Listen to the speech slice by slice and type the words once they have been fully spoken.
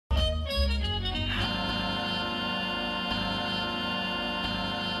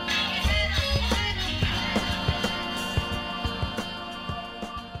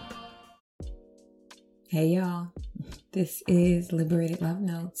Hey y'all, this is Liberated Love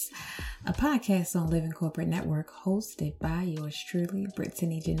Notes, a podcast on Living Corporate Network hosted by yours truly,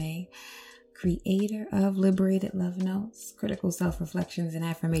 Brittany Janae, creator of Liberated Love Notes, critical self-reflections and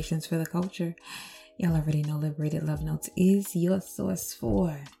affirmations for the culture. Y'all already know Liberated Love Notes is your source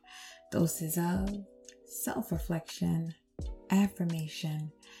for doses of self-reflection,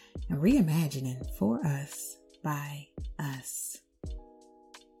 affirmation, and reimagining for us by us.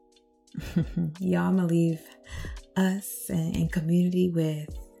 Y'all, I'm gonna leave us and community with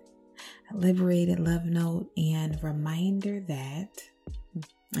a liberated love note and reminder that,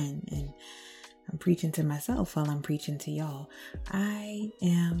 and I'm preaching to myself while I'm preaching to y'all, I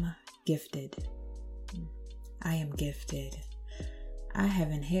am gifted. I am gifted. I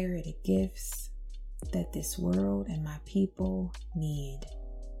have inherited gifts that this world and my people need.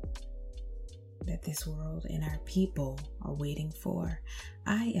 That this world and our people are waiting for.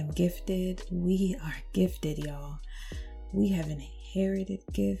 I am gifted. We are gifted, y'all. We have inherited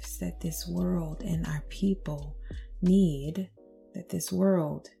gifts that this world and our people need, that this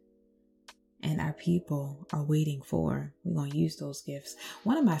world and our people are waiting for. We're going to use those gifts.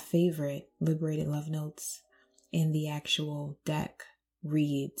 One of my favorite liberated love notes in the actual deck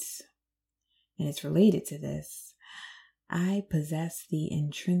reads, and it's related to this: I possess the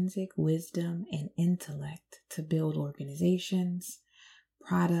intrinsic wisdom and intellect to build organizations,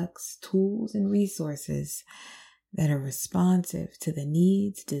 products, tools, and resources that are responsive to the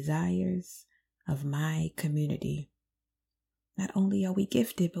needs, desires of my community. Not only are we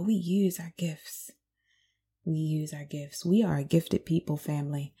gifted, but we use our gifts. We use our gifts. We are a gifted people,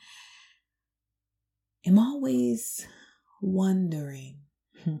 family. I'm always wondering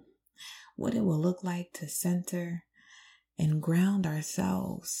what it will look like to center and ground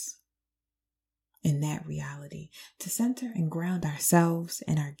ourselves in that reality, to center and ground ourselves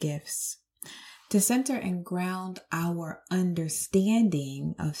in our gifts, to center and ground our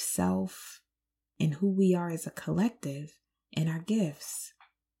understanding of self and who we are as a collective in our gifts.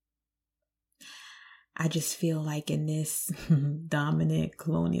 I just feel like in this dominant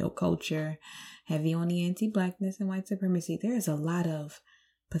colonial culture, heavy on the anti-Blackness and white supremacy, there's a lot of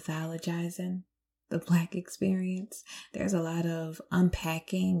pathologizing the Black experience. There's a lot of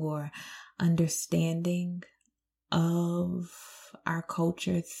unpacking or understanding of our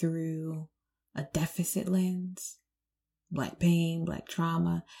culture through a deficit lens. Black pain, Black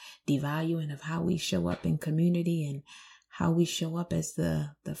trauma, devaluing of how we show up in community and how we show up as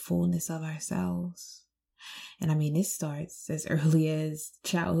the fullness of ourselves. And I mean, this starts as early as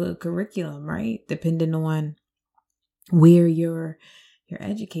childhood curriculum, right? Depending on where you're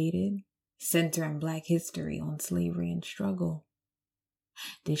educated. Centering Black history on slavery and struggle.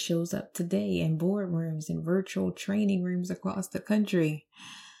 This shows up today in boardrooms and virtual training rooms across the country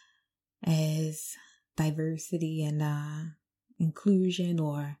as diversity and inclusion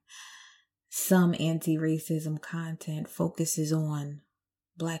or some anti-racism content focuses on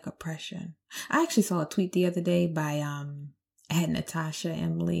Black oppression. I actually saw a tweet the other day by Natasha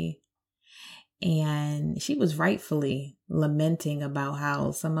Emily, and she was rightfully lamenting about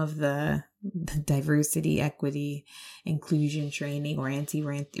how some of the diversity, equity, inclusion training or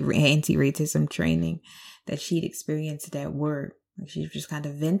anti-racism training that she'd experienced at work. She was just kind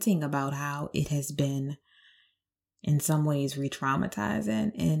of venting about how it has been in some ways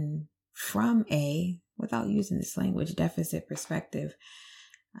re-traumatizing, and from a, without using this language, deficit perspective.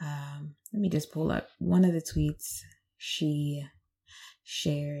 Let me just pull up one of the tweets she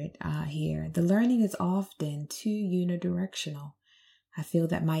shared here. The learning is often too unidirectional. I feel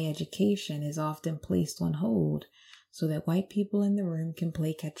that my education is often placed on hold so that white people in the room can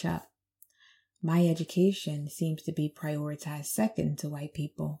play catch up. My education seems to be prioritized second to white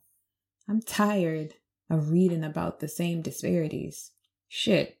people. I'm tired of reading about the same disparities.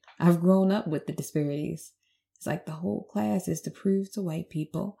 Shit, I've grown up with the disparities. It's like the whole class is to prove to white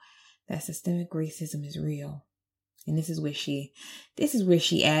people that systemic racism is real. And this is where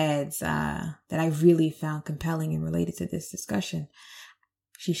she adds that I really found compelling and related to this discussion.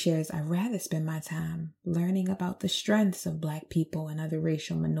 She shares, I'd rather spend my time learning about the strengths of Black people and other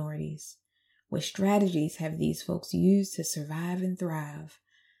racial minorities. What strategies have these folks used to survive and thrive?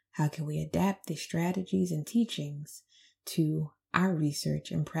 How can we adapt the strategies and teachings to our research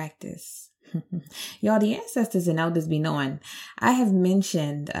and practice? Y'all, the ancestors and elders be knowing. I have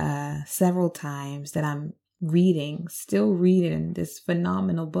mentioned several times that I'm still reading this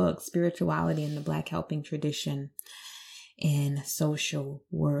phenomenal book, Spirituality in the Black Helping Tradition in Social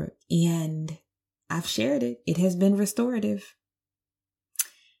Work. And I've shared it. It has been restorative.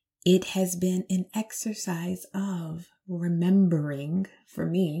 It has been an exercise of remembering, for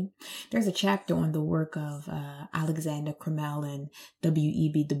me, there's a chapter on the work of Alexander Crummell and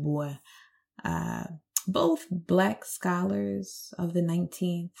W.E.B. Du Bois, both Black scholars of the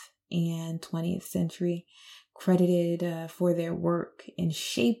 19th and 20th century, credited for their work in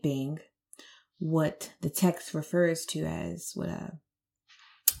shaping what the text refers to as what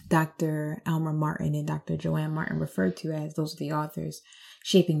Dr. Elmer Martin and Dr. Joanne Martin referred to as, those are the authors,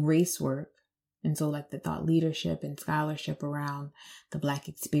 shaping race work. And so like the thought leadership and scholarship around the Black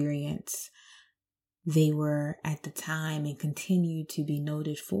experience, they were at the time and continue to be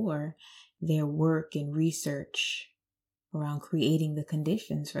noted for their work and research around creating the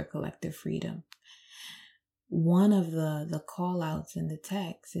conditions for collective freedom. One of the call outs in the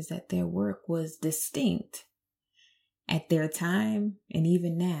text is that their work was distinct at their time, and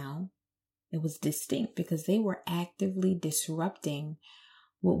even now it was distinct because they were actively disrupting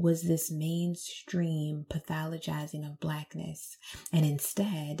what was this mainstream pathologizing of Blackness. And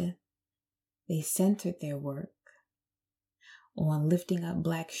instead, they centered their work on lifting up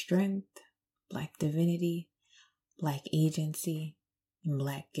Black strength, Black divinity, Black agency, and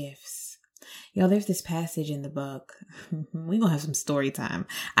Black gifts. Yo, there's this passage in the book. We're going to have some story time.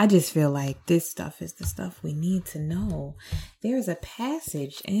 I just feel like this stuff is the stuff we need to know. There's a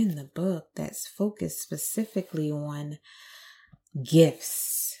passage in the book that's focused specifically on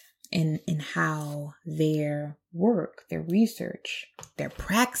gifts and how their work, their research, their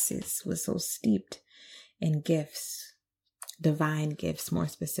praxis was so steeped in gifts, divine gifts more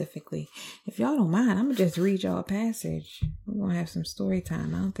specifically. If y'all don't mind, I'm gonna just read y'all a passage. We're gonna have some story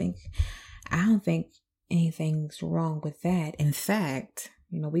time. I don't think anything's wrong with that. In fact,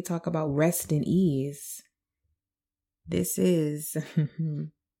 we talk about rest and ease. This is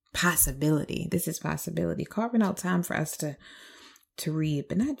possibility. This is possibility. Carving out time for us to read,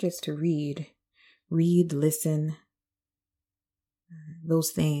 but not just to read, listen,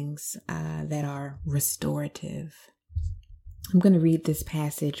 those things that are restorative. I'm going to read this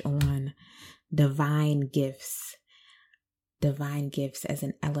passage on divine gifts as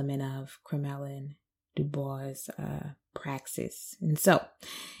an element of Crummell and Du Bois' praxis. And so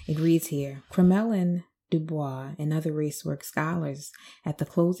it reads here, Crummell and Du Bois and other race work scholars at the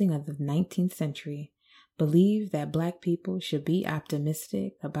closing of the 19th century believed that Black people should be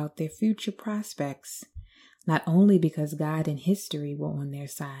optimistic about their future prospects, not only because God and history were on their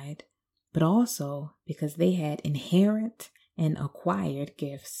side, but also because they had inherent and acquired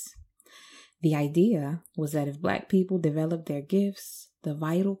gifts. The idea was that if Black people developed their gifts, the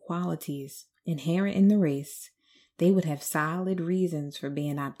vital qualities inherent in the race, they would have solid reasons for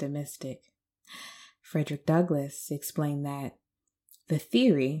being optimistic. Frederick Douglass explained that the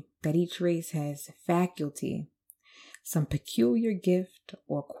theory that each race has faculty, some peculiar gift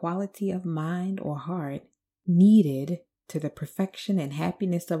or quality of mind or heart needed to the perfection and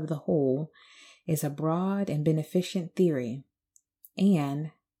happiness of the whole, is a broad and beneficent theory,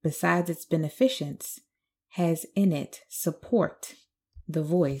 and, besides its beneficence, has in it support, the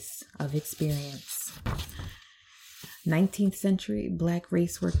voice of experience. 19th century Black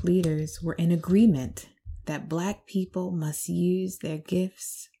racework leaders were in agreement that Black people must use their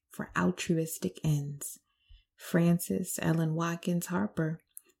gifts for altruistic ends. Frances Ellen Watkins Harper,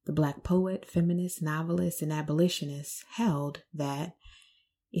 the Black poet, feminist, novelist, and abolitionist, held that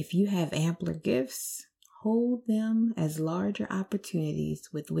if you have ampler gifts, hold them as larger opportunities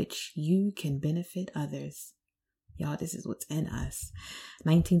with which you can benefit others. Y'all, this is what's in us.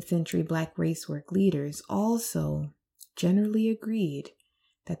 19th century Black racework leaders also generally agreed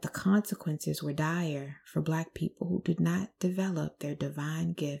that the consequences were dire for Black people who did not develop their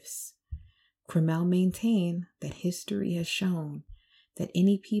divine gifts. Crummell maintained that history has shown that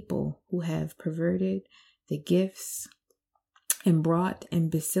any people who have perverted the gifts and brought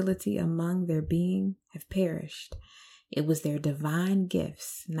imbecility among their being have perished. It was their divine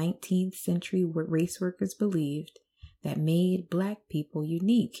gifts, 19th century race workers believed, that made Black people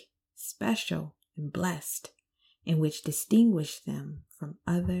unique, special, and blessed, and which distinguished them from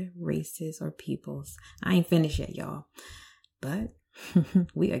other races or peoples. I ain't finished yet, y'all, but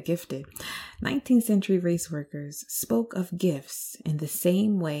we are gifted. 19th century race workers spoke of gifts in the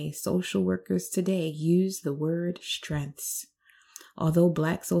same way social workers today use the word strengths. Although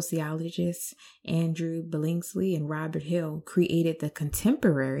Black sociologists Andrew Billingsley and Robert Hill created the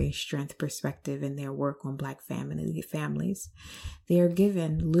contemporary strength perspective in their work on Black families, they are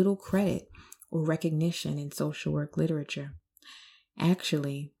given little credit or recognition in social work literature.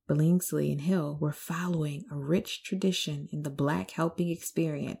 Actually, Billingsley and Hill were following a rich tradition in the Black helping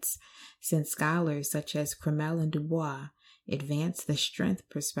experience, since scholars such as Crummell and Du Bois advanced the strength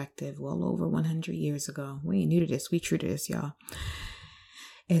perspective well over 100 years ago. We ain't new to this. We true to this, y'all.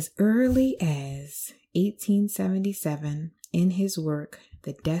 As early as 1877, in his work,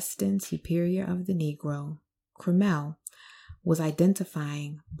 The Destined Superior of the Negro, Crummell was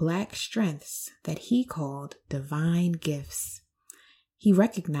identifying Black strengths that he called divine gifts. He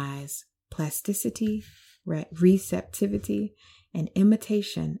recognized plasticity, receptivity, and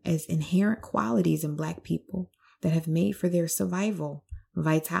imitation as inherent qualities in Black people that have made for their survival,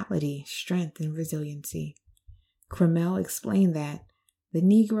 vitality, strength, and resiliency. Crummell explained that the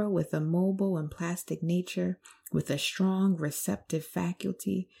Negro with a mobile and plastic nature, with a strong receptive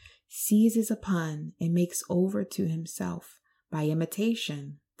faculty, seizes upon and makes over to himself, by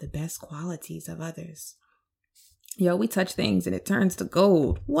imitation, the best qualities of others. Yo, we touch things and it turns to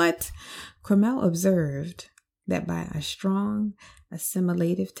gold. What? Crummell observed that by a strong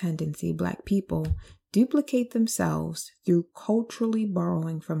assimilative tendency, Black people duplicate themselves through culturally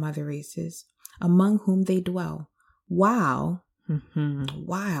borrowing from other races among whom they dwell, while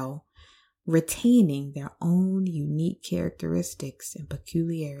retaining their own unique characteristics and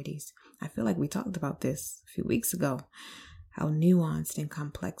peculiarities. I feel like we talked about this a few weeks ago, how nuanced and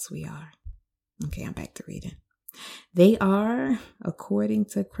complex we are. Okay, I'm back to reading. They are, according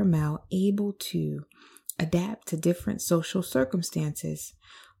to Crummell, able to adapt to different social circumstances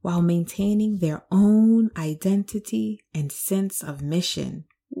while maintaining their own identity and sense of mission.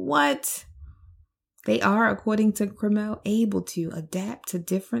 What? They are, according to Crummell, able to adapt to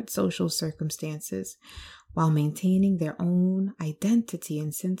different social circumstances while maintaining their own identity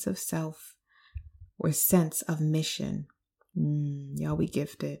and sense of self or sense of mission. Y'all, we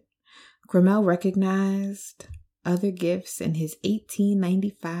gifted. Crummell recognized other gifts in his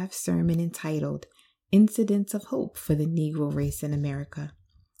 1895 sermon entitled Incidents of Hope for the Negro Race in America.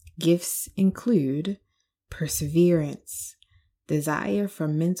 Gifts include perseverance, desire for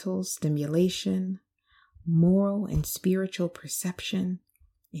mental stimulation, moral and spiritual perception,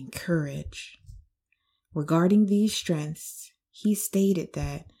 and courage. Regarding these strengths, he stated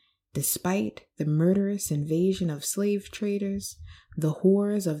that despite the murderous invasion of slave traders, the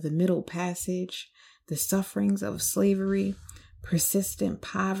horrors of the Middle Passage, the sufferings of slavery, persistent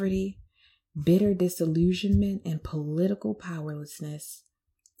poverty, bitter disillusionment, and political powerlessness,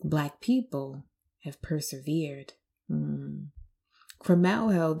 Black people have persevered.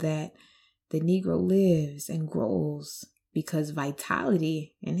 Crummell held that the Negro lives and grows because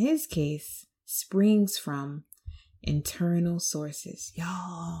vitality, in his case, springs from internal sources.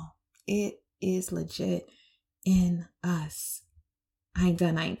 Y'all, it is legit in us. I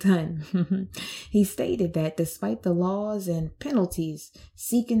ain't done. He stated that despite the laws and penalties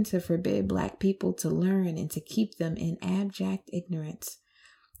seeking to forbid Black people to learn and to keep them in abject ignorance,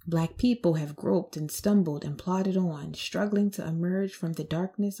 Black people have groped and stumbled and plodded on, struggling to emerge from the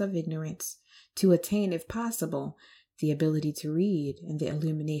darkness of ignorance to attain, if possible, the ability to read and the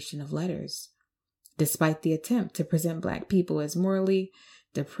illumination of letters. Despite the attempt to present Black people as morally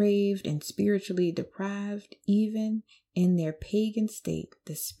depraved and spiritually deprived, even in their pagan state,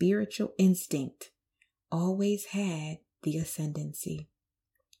 the spiritual instinct always had the ascendancy.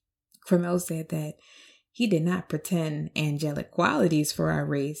 Crummell said that he did not pretend angelic qualities for our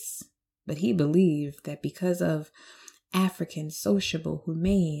race, but he believed that because of African sociable,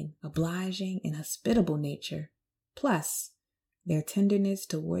 humane, obliging, and hospitable nature, plus their tenderness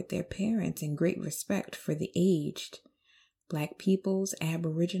toward their parents and great respect for the aged, Black people's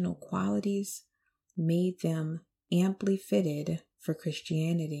aboriginal qualities made them amply fitted for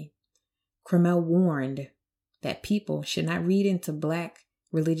Christianity. Crummell warned that people should not read into Black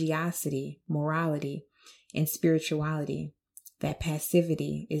religiosity, morality, and spirituality that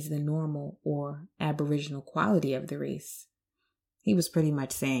passivity is the normal or aboriginal quality of the race. He was pretty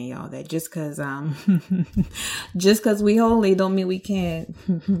much saying, y'all, that just because we holy don't mean we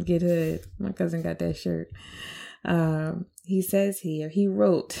can't get hood. My cousin got that shirt. He says here, he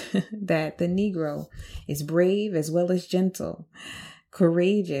wrote that the Negro is brave as well as gentle,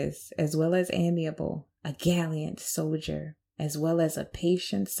 courageous as well as amiable, a gallant soldier as well as a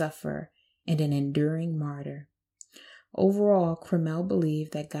patient sufferer and an enduring martyr. Overall, Crummell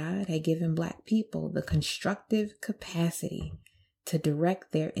believed that God had given Black people the constructive capacity to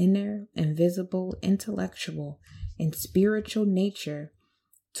direct their inner, invisible, intellectual, and spiritual nature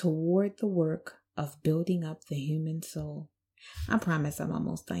toward the work of building up the human soul. I promise I'm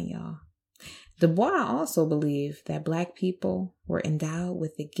almost done, y'all. Du Bois also believed that Black people were endowed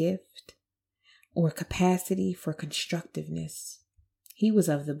with the gift or capacity for constructiveness. He was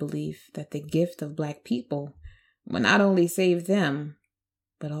of the belief that the gift of Black people would not only save them,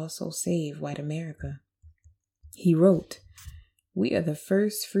 but also save white America. He wrote, We are the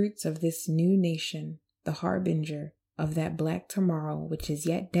first fruits of this new nation, the harbinger of that black tomorrow which is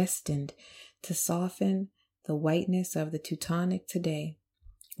yet destined to soften the whiteness of the Teutonic today.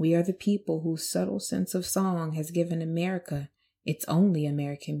 We are the people whose subtle sense of song has given America its only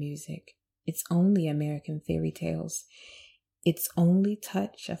American music, its only American fairy tales, its only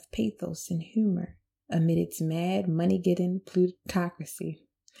touch of pathos and humor amid its mad money-getting plutocracy.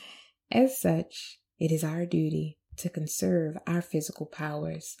 As such, it is our duty to conserve our physical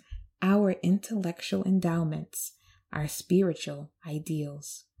powers, our intellectual endowments, our spiritual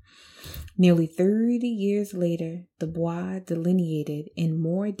ideals. Nearly 30 years later, Du Bois delineated in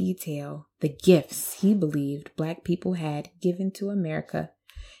more detail the gifts he believed Black people had given to America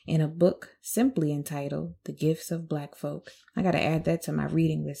in a book simply entitled The Gifts of Black Folk. I gotta add that to my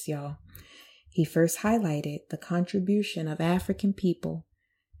reading list, y'all. He first highlighted the contribution African people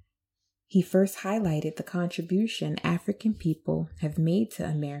have made to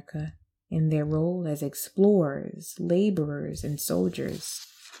America in their role as explorers, laborers, and soldiers.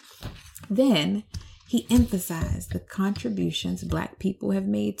 Then he emphasized the contributions Black people have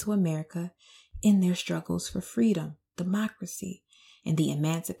made to America in their struggles for freedom, democracy, and the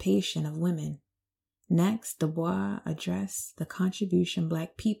emancipation of women. Next, Du Bois addressed the contribution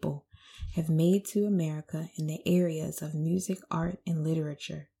Black people have made to America in the areas of music, art, and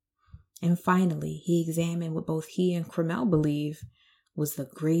literature. And finally, he examined what both he and Crummell believe was the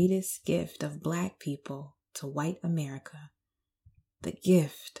greatest gift of Black people to white America, the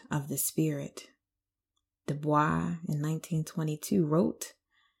gift of the Spirit. Du Bois in 1922 wrote,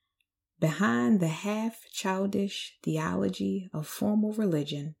 "Behind the half-childish theology of formal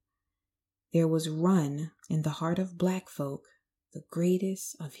religion, there was run in the heart of Black folk the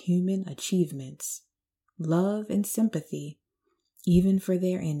greatest of human achievements, love and sympathy, even for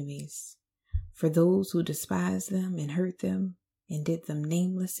their enemies, for those who despised them and hurt them and did them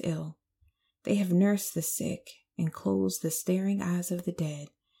nameless ill. They have nursed the sick and closed the staring eyes of the dead.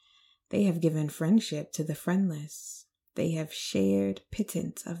 They have given friendship to the friendless. They have shared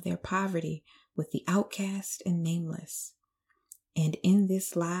pittance of their poverty with the outcast and nameless. And in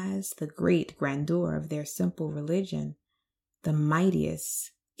this lies the great grandeur of their simple religion, the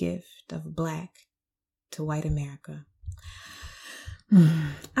mightiest gift of Black to white America."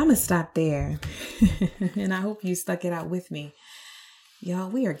 I'm going to stop there. And I hope you stuck it out with me. Y'all,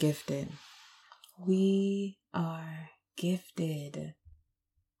 we are gifted. We are gifted.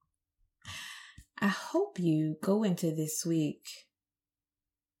 I hope you go into this week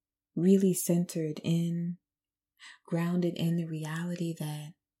really centered in, grounded in the reality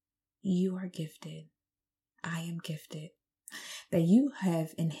that you are gifted. I am gifted. That you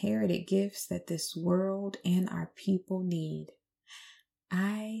have inherited gifts that this world and our people need.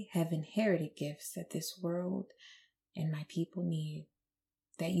 I have inherited gifts that this world and my people need.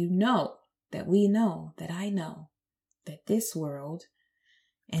 That you know, that we know, that I know, that this world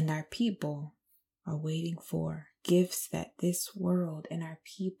and our people are waiting for. Gifts that this world and our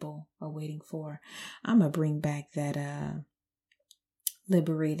people are waiting for. I'm going to bring back that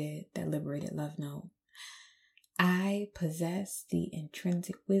liberated love note. I possess the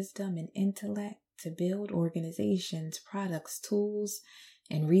intrinsic wisdom and intellect to build organizations, products, tools,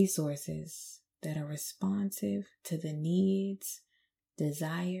 and resources that are responsive to the needs,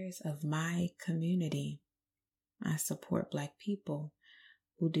 desires of my community. I support Black people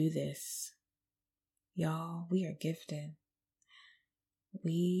who do this. Y'all, we are gifted.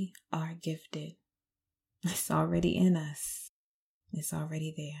 We are gifted. It's already in us. It's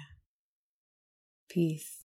already there. Peace.